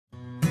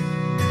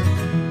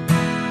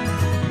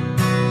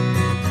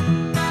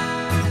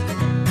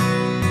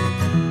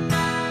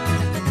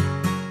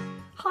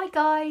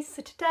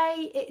so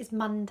today it is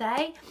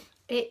Monday.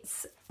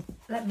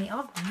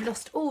 I've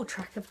lost all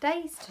track of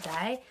days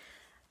today.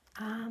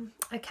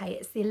 Okay,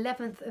 it's the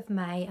 11th of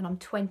May and I'm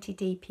 20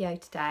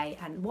 DPO today,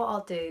 and what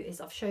I'll do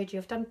is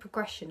I've done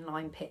progression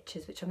line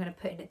pictures which I'm going to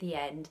put in at the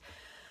end.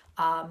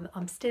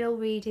 I'm still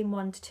reading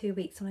 1 to 2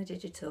 weeks on a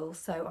digital,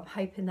 so I'm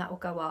hoping that will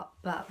go up,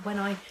 but when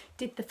I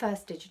did the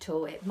first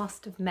digital it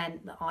must have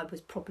meant that I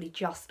was probably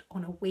just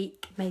on a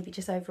week, maybe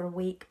just over a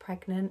week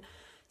pregnant,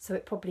 so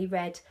it probably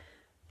read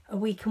a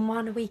week and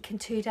 1, a week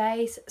and 2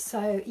 days.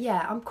 So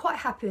yeah, I'm quite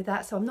happy with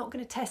that. So I'm not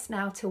going to test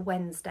now till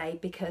Wednesday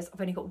because I've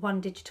only got 1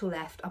 digital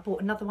left. I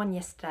bought another one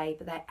yesterday,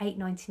 but they're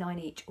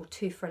 £8.99 each or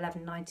 2 for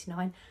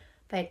 £11.99.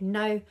 They had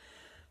no,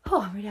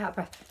 I'm really out of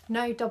breath,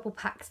 no double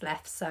packs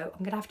left, so I'm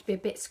going to have to be a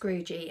bit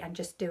scroogey and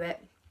just do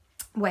it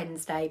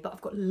Wednesday. But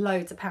I've got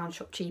loads of pound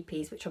shop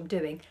cheapies which I'm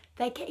doing.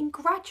 They're getting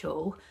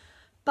gradual,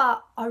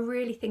 but I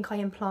really think I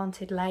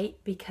implanted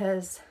late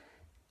because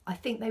I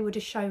think they would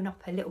have shown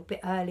up a little bit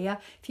earlier.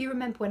 If you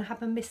remember when I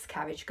had my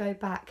miscarriage, go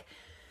back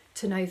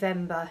to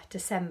November,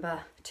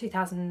 December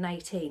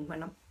 2018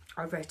 when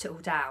I wrote it all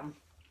down.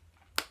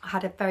 I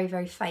had a very,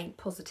 very faint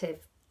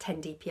positive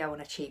 10 DPO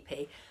on a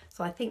cheapie.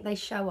 So I think they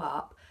show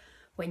up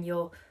when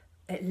you're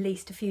at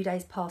least a few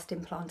days past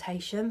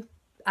implantation.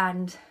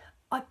 And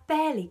I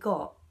barely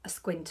got a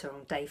squinter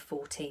on day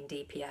 14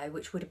 DPO,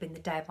 which would have been the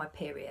day of my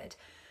period.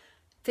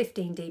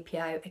 15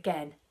 DPO,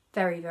 again,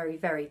 very, very,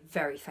 very,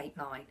 very faint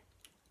line.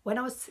 When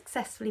I was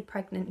successfully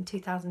pregnant in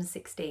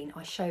 2016,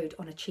 I showed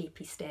on a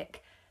cheapie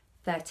stick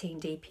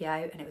 13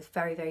 DPO and it was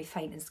very, very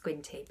faint and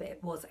squinty, but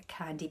it was a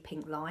candy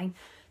pink line.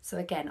 So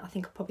again, I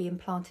think I probably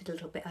implanted a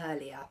little bit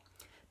earlier.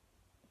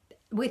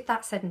 With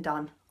that said and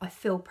done, I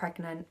feel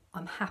pregnant.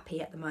 I'm happy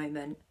at the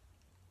moment.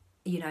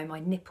 You know, my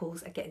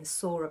nipples are getting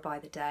sorer by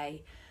the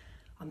day.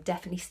 I'm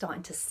definitely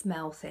starting to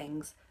smell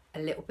things a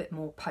little bit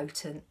more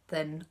potent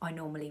than I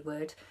normally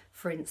would.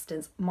 For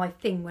instance, my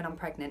thing when I'm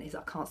pregnant is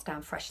I can't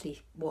stand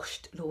freshly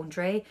washed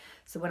laundry.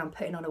 So when I'm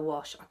putting on a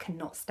wash, I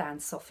cannot stand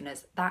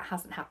softeners. That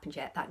hasn't happened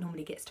yet. That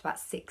normally gets to about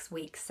 6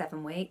 weeks,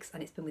 7 weeks,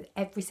 and it's been with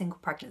every single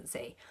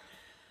pregnancy.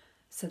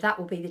 So that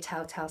will be the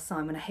telltale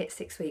sign. When I hit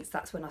 6 weeks,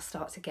 that's when I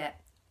start to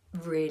get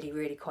really,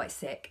 really quite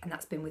sick. And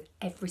that's been with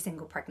every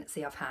single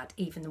pregnancy I've had,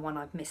 even the one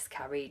I've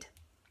miscarried.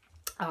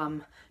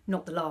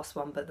 Not the last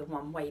one, but the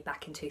one way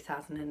back in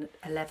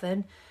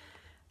 2011.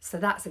 So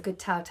that's a good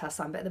telltale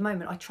sign. But at the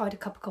moment, I tried a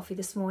cup of coffee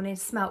this morning,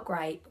 smelt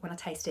great. When I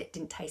tasted it, it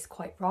didn't taste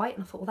quite right.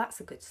 And I thought, well, that's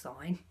a good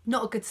sign.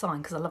 Not a good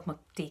sign because I love my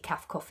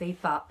decaf coffee,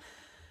 but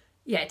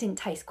yeah, it didn't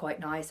taste quite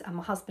nice. And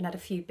my husband had a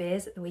few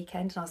beers at the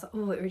weekend and I was like,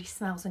 oh, it really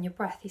smells on your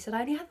breath. He said,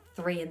 I only had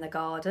 3 in the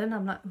garden.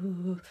 I'm like,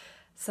 ooh.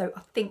 So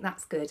I think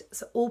that's good.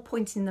 So all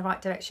pointing in the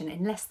right direction,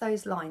 unless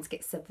those lines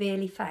get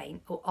severely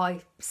faint or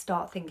I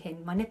start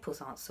thinking my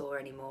nipples aren't sore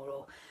anymore,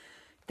 or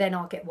then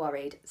I'll get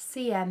worried.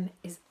 CM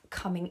is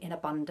coming in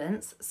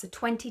abundance. So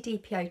 20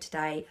 DPO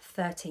today,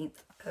 the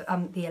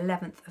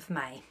 11th of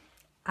May.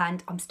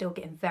 And I'm still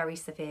getting very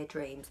severe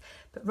dreams.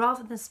 But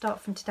rather than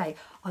start from today,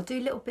 I'll do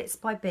little bits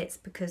by bits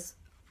because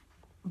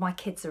my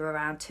kids are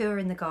around. 2 are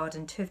in the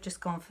garden, 2 have just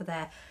gone for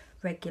their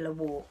regular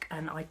walk,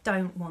 and I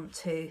don't want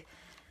to,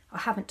 I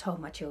haven't told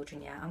my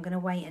children yet. I'm going to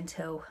wait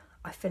until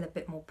I feel a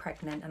bit more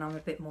pregnant and I'm a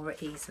bit more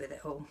at ease with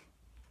it all.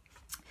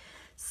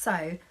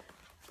 So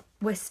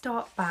we'll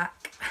start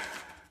back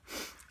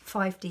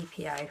 5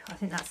 DPO. I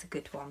think that's a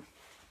good one.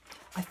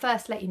 I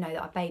first let you know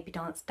that I baby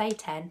danced day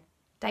 10,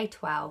 day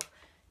 12,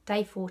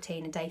 day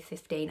 14 and day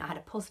 15. I had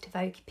a positive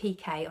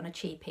PK on a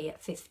cheapie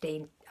at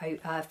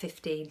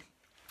 15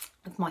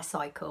 of my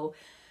cycle.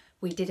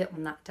 We did it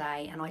on that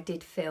day and I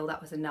did feel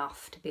that was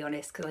enough, to be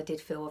honest, because I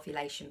did feel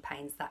ovulation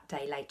pains that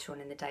day later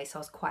on in the day, so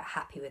I was quite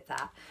happy with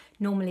that.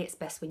 Normally it's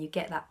best when you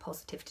get that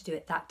positive to do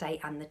it that day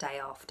and the day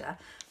after.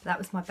 But that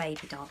was my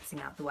baby dancing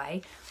out the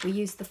way. We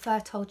used the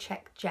Fertile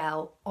Check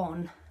gel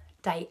on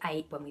day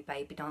 8 when we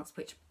baby danced,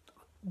 which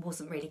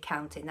wasn't really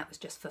counting, that was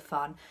just for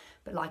fun.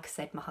 But like I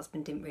said, my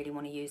husband didn't really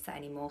want to use that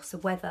anymore, so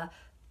whether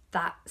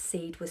that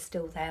seed was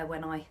still there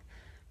when I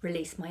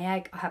released my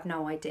egg, I have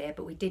no idea.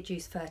 But we did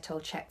use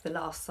Fertile Check the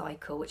last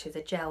cycle, which is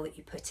a gel that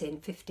you put in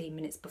 15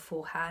 minutes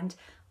beforehand.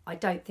 I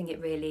don't think it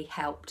really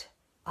helped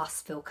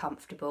us feel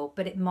comfortable,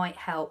 but it might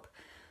help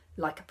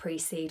like a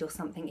pre-seed or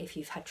something if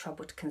you've had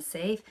trouble to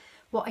conceive.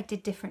 What I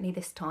did differently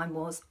this time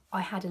was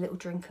I had a little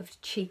drink of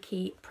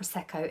cheeky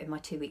Prosecco in my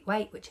 2-week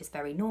wait, which is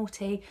very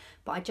naughty,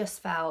 but I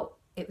just felt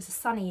it was a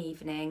sunny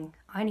evening.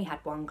 I only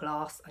had 1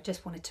 glass. I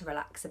just wanted to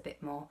relax a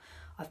bit more.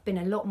 I've been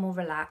a lot more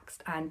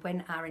relaxed, and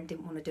when Aaron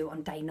didn't want to do it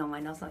on day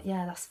 9, I was like,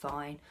 yeah, that's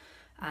fine.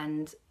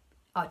 And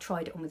I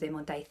tried it on with him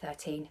on day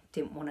 13,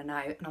 didn't want to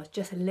know, and I was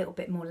just a little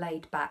bit more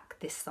laid back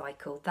this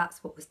cycle.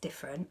 That's what was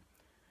different.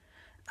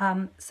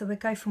 So we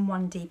go from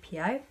 1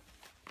 DPO.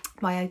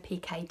 My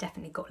OPK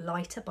definitely got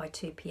lighter by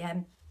 2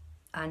 PM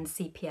and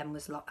CM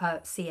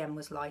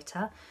was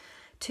lighter.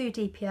 2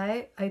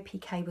 DPO,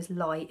 OPK was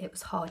light, it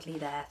was hardly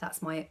there.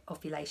 That's my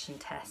ovulation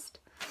test.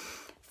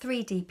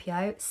 3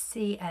 DPO,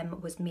 CM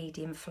was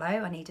medium flow.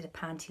 I needed a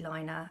panty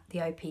liner. The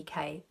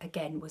OPK,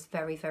 again, was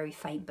very, very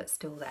faint, but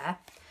still there.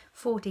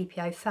 4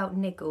 DPO, felt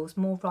niggles,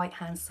 more right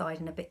hand side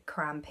and a bit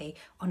crampy.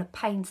 On a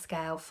pain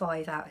scale,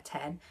 5 out of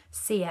 10.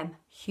 CM,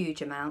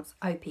 huge amounts.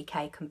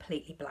 OPK,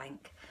 completely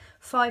blank.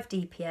 5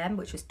 DPM,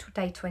 which was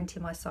day 20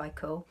 of my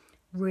cycle,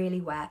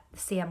 really wet. The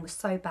CM was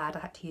so bad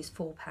I had to use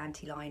 4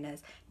 panty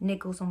liners.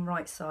 Niggles on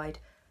right side,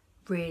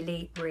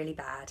 really, really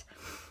bad.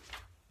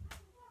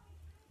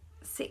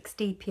 6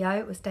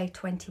 DPO was day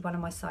 21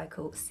 of my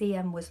cycle.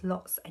 CM was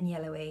lots and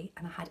yellowy,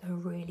 and I had a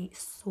really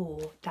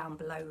sore down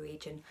below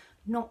region.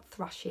 Not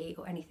thrushy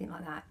or anything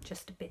like that,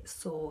 just a bit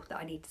sore that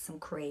I needed some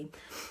cream.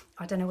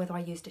 I don't know whether I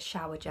used a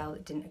shower gel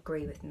that didn't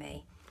agree with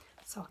me.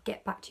 So I'll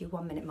get back to you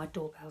 1 minute, my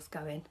doorbell's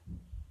going.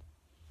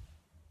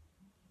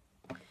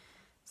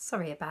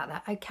 Sorry about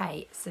that.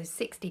 Okay, so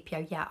 6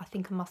 DPO, yeah, I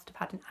think I must have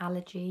had an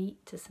allergy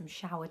to some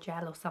shower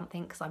gel or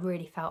something, because I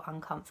really felt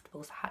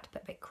uncomfortable, so I had to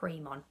put a bit of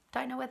cream on.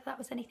 Don't know whether that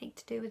was anything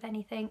to do with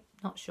anything,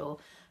 not sure,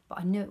 but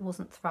I knew it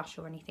wasn't thrush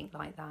or anything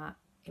like that.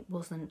 It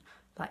wasn't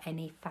like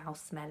any foul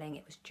smelling,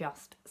 it was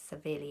just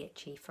severely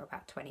itchy for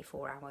about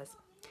 24 hours.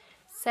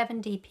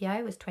 7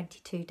 DPO was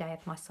 22 day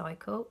of my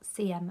cycle.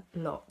 CM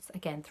lots,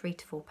 again 3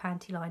 to 4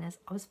 panty liners.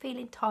 I was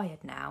feeling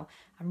tired now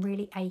and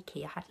really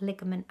achy. I had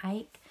ligament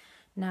ache.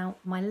 Now,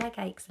 my leg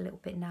aches a little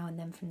bit now and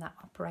then from that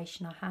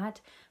operation I had,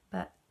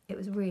 but it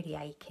was really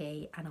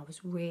achy and I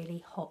was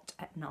really hot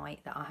at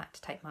night that I had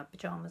to take my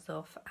pyjamas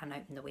off and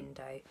open the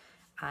window,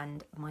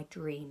 and my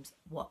dreams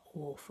were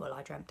awful.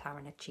 I dreamt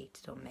Aaron had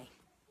cheated on me.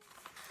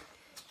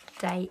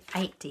 Day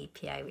 8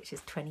 DPO, which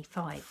is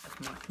 25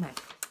 of my, no,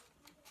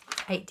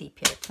 8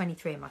 DPO,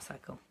 23 of my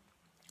cycle.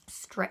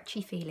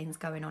 Stretchy feelings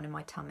going on in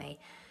my tummy.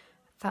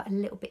 Felt a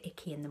little bit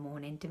icky in the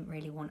morning, didn't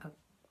really want a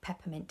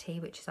peppermint tea,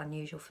 which is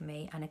unusual for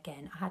me. And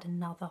again, I had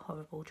another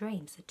horrible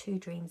dream, so 2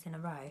 dreams in a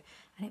row,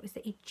 and it was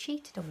that he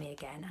cheated on me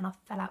again, and I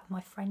fell out with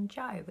my friend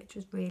Jo, which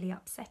was really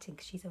upsetting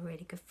because she's a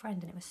really good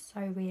friend, and it was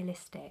so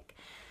realistic.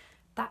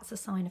 That's a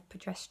sign of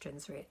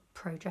progesterone's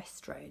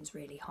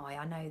really high,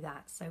 I know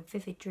that. So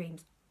vivid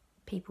dreams,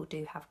 people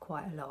do have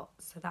quite a lot.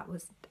 So that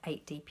was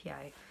 8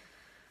 DPO.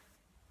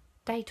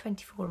 Day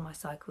 24 of my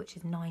cycle, which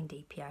is 9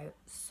 DPO,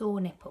 sore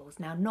nipples.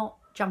 Now, not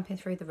jumping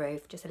through the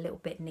roof, just a little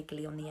bit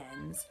niggly on the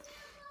ends.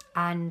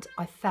 And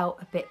I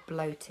felt a bit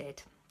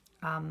bloated.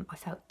 I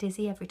felt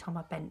dizzy every time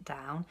I bent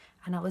down,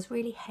 and I was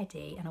really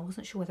heady, and I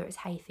wasn't sure whether it's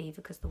hay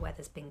fever because the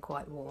weather's been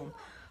quite warm,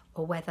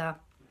 or whether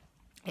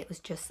it was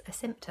just a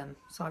symptom.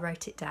 So I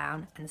wrote it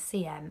down, and the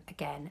CM,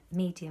 again,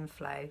 medium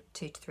flow,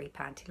 2 to 3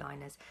 panty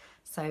liners.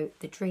 So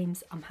the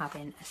dreams I'm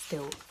having are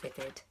still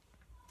vivid.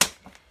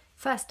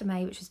 1st of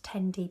May, which was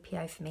 10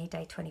 DPO for me,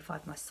 day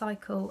 25 of my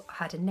cycle.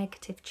 I had a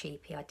negative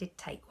cheapie. I did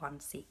take one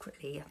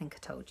secretly, I think I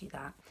told you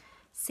that.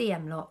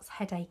 CM lots,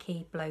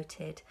 headachy,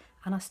 bloated,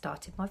 and I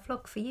started my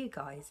vlog for you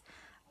guys.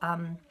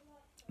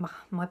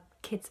 My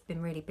kids have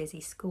been really busy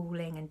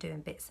schooling and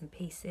doing bits and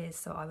pieces,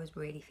 so I was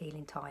really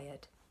feeling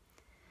tired.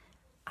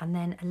 And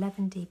then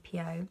 11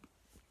 DPO,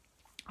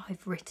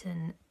 I've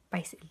written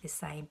basically the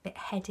same, bit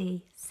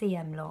heady,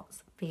 CM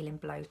lots, feeling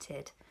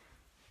bloated.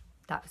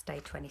 That was day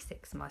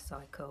 26 of my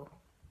cycle.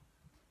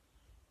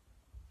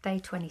 Day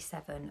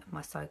 27 of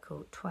my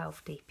cycle,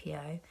 12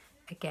 DPO,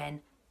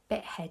 again,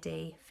 bit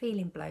heady,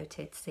 feeling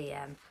bloated,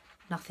 CM,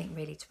 nothing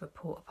really to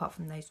report apart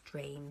from those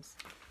dreams.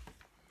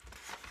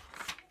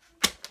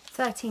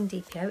 13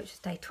 DPO, which is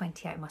day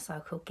 28 of my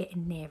cycle,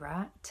 getting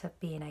nearer to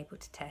being able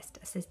to test.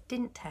 It says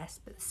didn't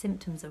test, but the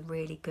symptoms are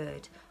really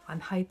good.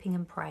 I'm hoping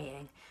and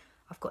praying.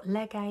 I've got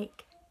leg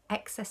ache,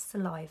 excess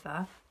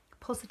saliva,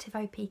 positive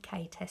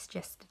OPK test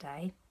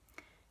yesterday,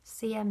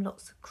 CM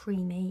lots of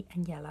creamy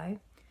and yellow,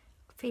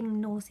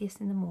 feeling nauseous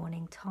in the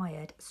morning,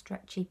 tired,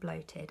 stretchy,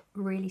 bloated,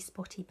 really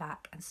spotty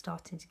back and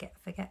starting to get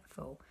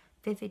forgetful.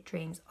 Vivid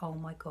dreams, oh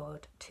my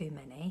god, too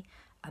many.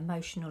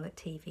 Emotional at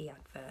TV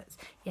adverts.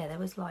 Yeah, there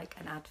was like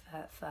an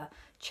advert for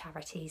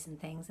charities and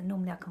things, and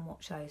normally I can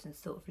watch those and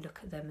sort of look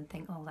at them and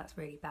think, oh, that's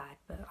really bad,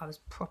 but I was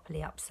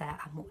properly upset.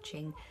 I'm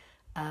watching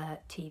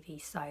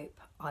TV soap.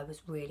 I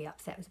was really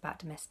upset. It was about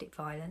domestic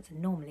violence,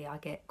 and normally I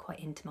get quite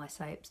into my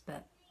soaps,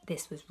 but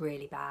this was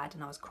really bad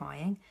and I was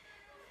crying.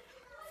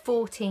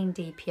 14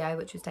 DPO,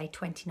 which was day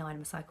 29 of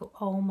my cycle.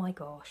 Oh my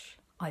gosh,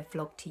 I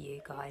vlogged to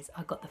you guys.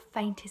 I got the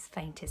faintest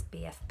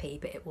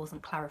BFP, but it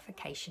wasn't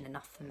clarification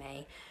enough for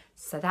me.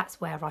 So that's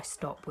where I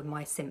stop with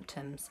my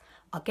symptoms.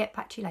 I'll get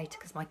back to you later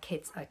because my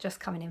kids are just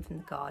coming in from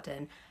the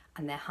garden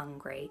and they're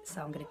hungry.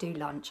 So I'm going to do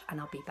lunch and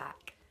I'll be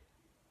back.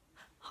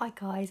 Hi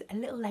guys, a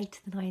little later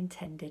than I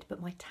intended,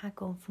 but my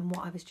tag on from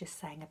what I was just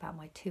saying about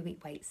my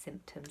 2-week wait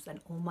symptoms and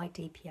all my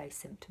DPO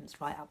symptoms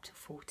right up to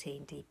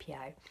 14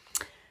 DPO.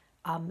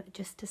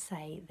 Just to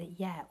say that,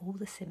 yeah, all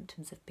the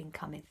symptoms have been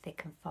coming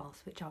thick and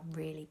fast, which I'm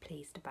really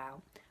pleased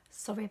about.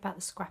 Sorry about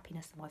the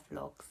scrappiness of my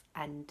vlogs,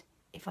 and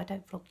if I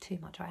don't vlog too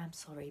much, I am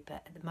sorry,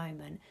 but at the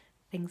moment,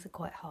 things are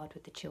quite hard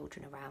with the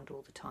children around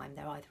all the time.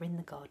 They're either in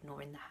the garden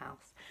or in the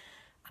house,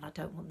 and I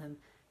don't want them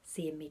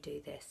seeing me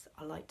do this.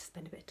 I like to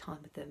spend a bit of time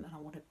with them, and I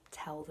want to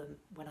tell them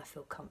when I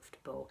feel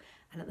comfortable.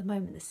 And at the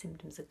moment, the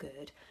symptoms are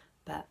good,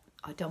 but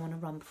I don't want to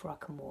run before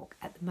I can walk.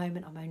 At the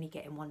moment, I'm only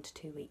getting 1 to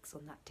 2 weeks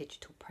on that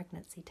digital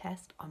pregnancy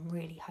test. I'm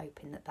really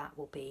hoping that that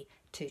will be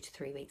 2 to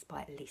 3 weeks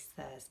by at least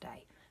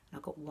Thursday. And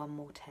I've got one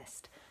more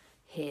test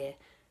here,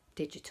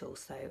 digital,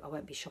 so I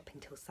won't be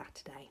shopping till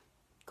Saturday.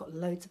 Got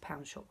loads of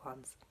pound shop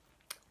ones.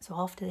 So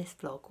after this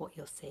vlog, what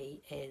you'll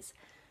see is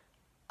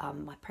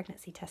my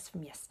pregnancy test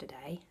from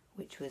yesterday,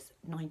 which was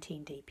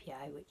 19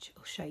 DPO, which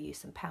will show you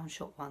some pound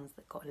shop ones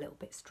that got a little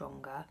bit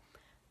stronger.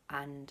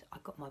 And I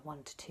got my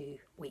 1 to 2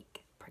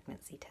 week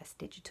pregnancy test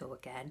digital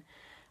again,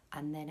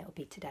 and then it'll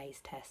be today's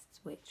tests,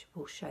 which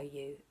will show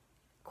you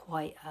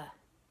quite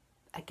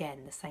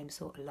again the same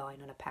sort of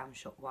line on a pound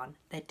shop one.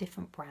 They're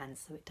different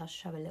brands, so it does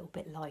show a little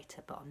bit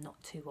lighter, but I'm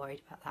not too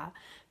worried about that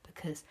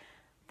because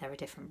they're a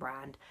different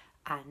brand.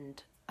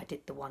 And I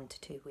did the 1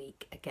 to 2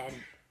 week again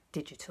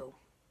digital.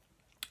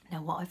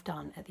 Now what I've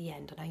done at the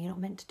end, I know you're not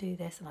meant to do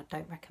this and I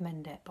don't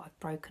recommend it, but I've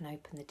broken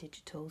open the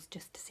digitals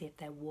just to see if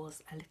there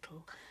was a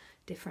little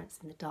difference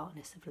in the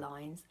darkness of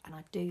lines, and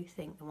I do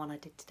think the one I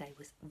did today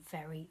was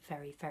very,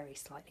 very, very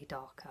slightly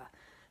darker,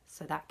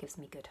 so that gives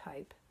me good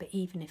hope. But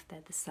even if they're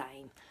the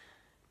same,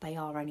 they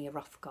are only a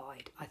rough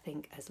guide. I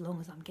think as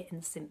long as I'm getting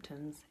the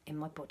symptoms in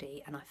my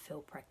body and I feel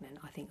pregnant,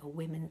 I think a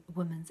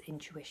woman's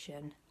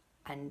intuition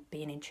and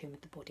being in tune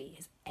with the body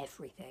is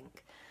everything.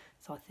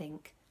 So I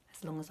think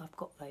as long as I've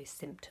got those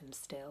symptoms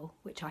still,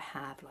 which I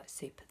have, like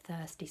super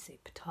thirsty,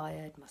 super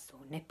tired, my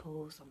sore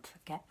nipples, I'm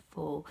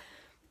forgetful,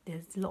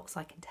 there's lots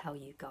I can tell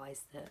you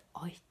guys that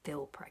I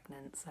feel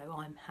pregnant, so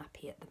I'm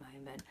happy at the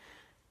moment.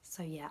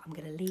 So yeah, I'm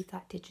going to leave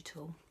that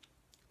digital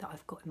that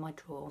I've got in my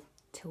drawer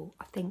till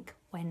I think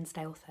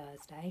Wednesday or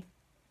Thursday.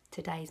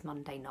 Today's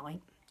Monday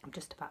night. I'm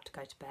just about to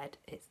go to bed.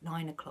 It's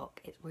 9 o'clock.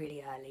 It's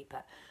really early,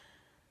 but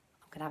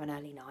I'm going to have an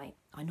early night.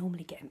 I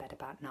normally get in bed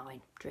about 9,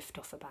 drift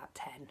off about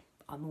 10.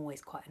 I'm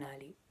always quite an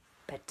early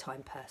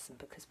bedtime person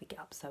because we get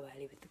up so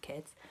early with the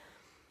kids.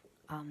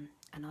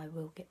 And I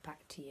will get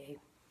back to you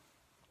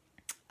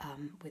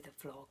with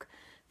a vlog.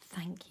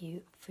 Thank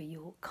you for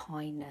your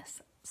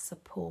kindness,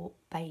 support,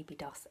 baby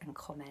dust and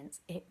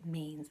comments. It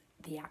means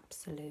the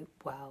absolute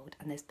world,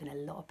 and there's been a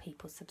lot of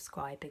people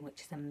subscribing,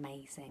 which is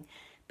amazing,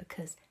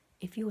 because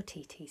if you're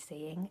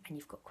TTCing and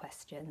you've got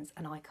questions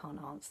and I can't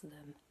answer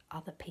them,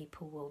 other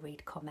people will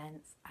read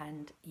comments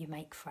and you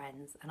make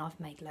friends. And I've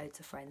made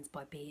loads of friends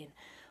by being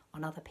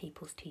on other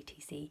people's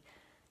TTC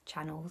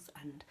channels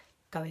and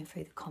going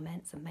through the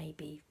comments, and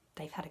maybe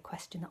they've had a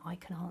question that I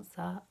can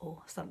answer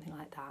or something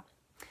like that.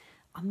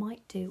 I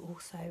might do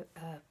also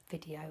a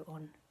video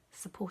on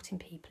supporting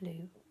people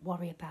who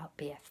worry about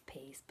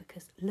BFPs,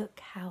 because look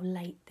how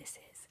late this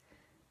is.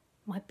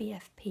 My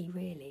BFP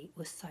really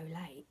was so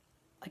late.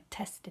 I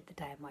tested the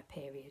day my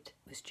period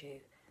was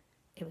due.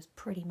 It was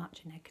pretty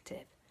much a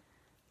negative.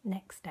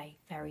 Next day,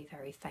 very,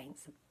 very faint.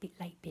 So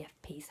late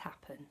BFPs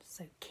happen.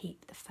 So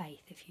keep the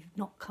faith. If you've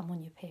not come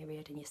on your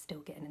period and you're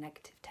still getting a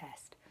negative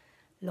test,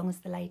 as long as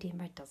the lady in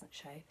red doesn't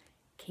show,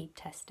 keep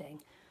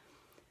testing.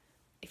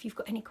 If you've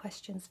got any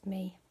questions for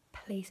me,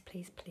 please,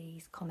 please,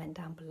 please comment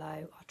down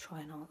below. I'll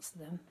try and answer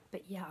them.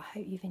 But yeah, I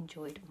hope you've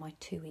enjoyed my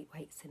 2-week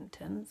wait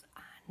symptoms,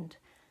 and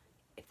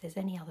if there's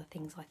any other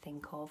things I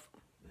think of,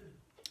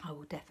 I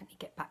will definitely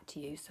get back to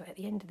you. So at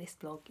the end of this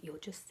vlog, you'll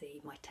just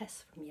see my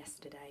tests from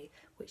yesterday,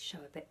 which show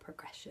a bit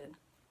progression,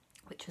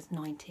 which was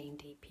 19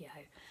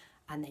 DPO.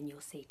 And then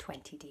you'll see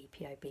 20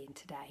 DPO being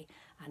today.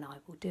 And I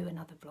will do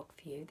another vlog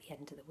for you at the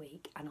end of the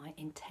week. And I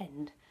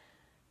intend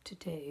to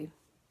do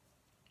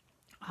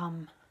a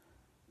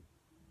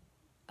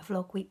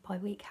vlog week by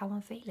week how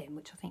I'm feeling,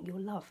 which I think you'll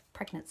love,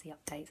 pregnancy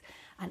updates.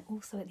 And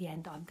also at the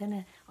end,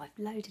 I've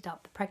loaded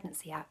up the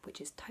pregnancy app,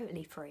 which is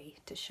totally free,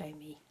 to show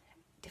me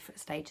different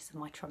stages of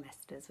my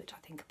trimesters, which I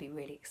think would be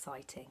really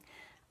exciting.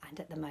 And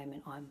at the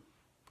moment I'm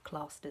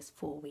classed as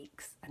 4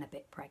 weeks and a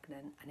bit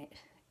pregnant, and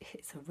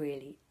it's a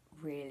really,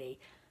 really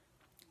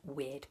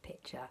weird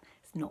picture.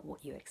 It's not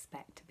what you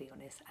expect, to be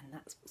honest, and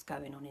that's what's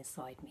going on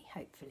inside me,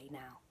 hopefully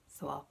now.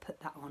 So I'll put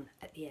that on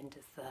at the end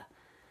of the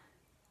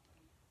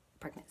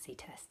pregnancy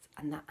tests,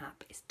 and that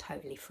app is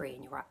totally free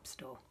in your app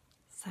store.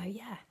 So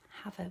yeah,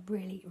 have a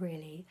really,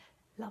 really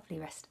lovely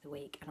rest of the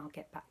week, and I'll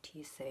get back to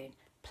you soon.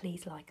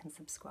 Please like and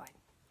subscribe.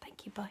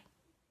 Thank you, bye.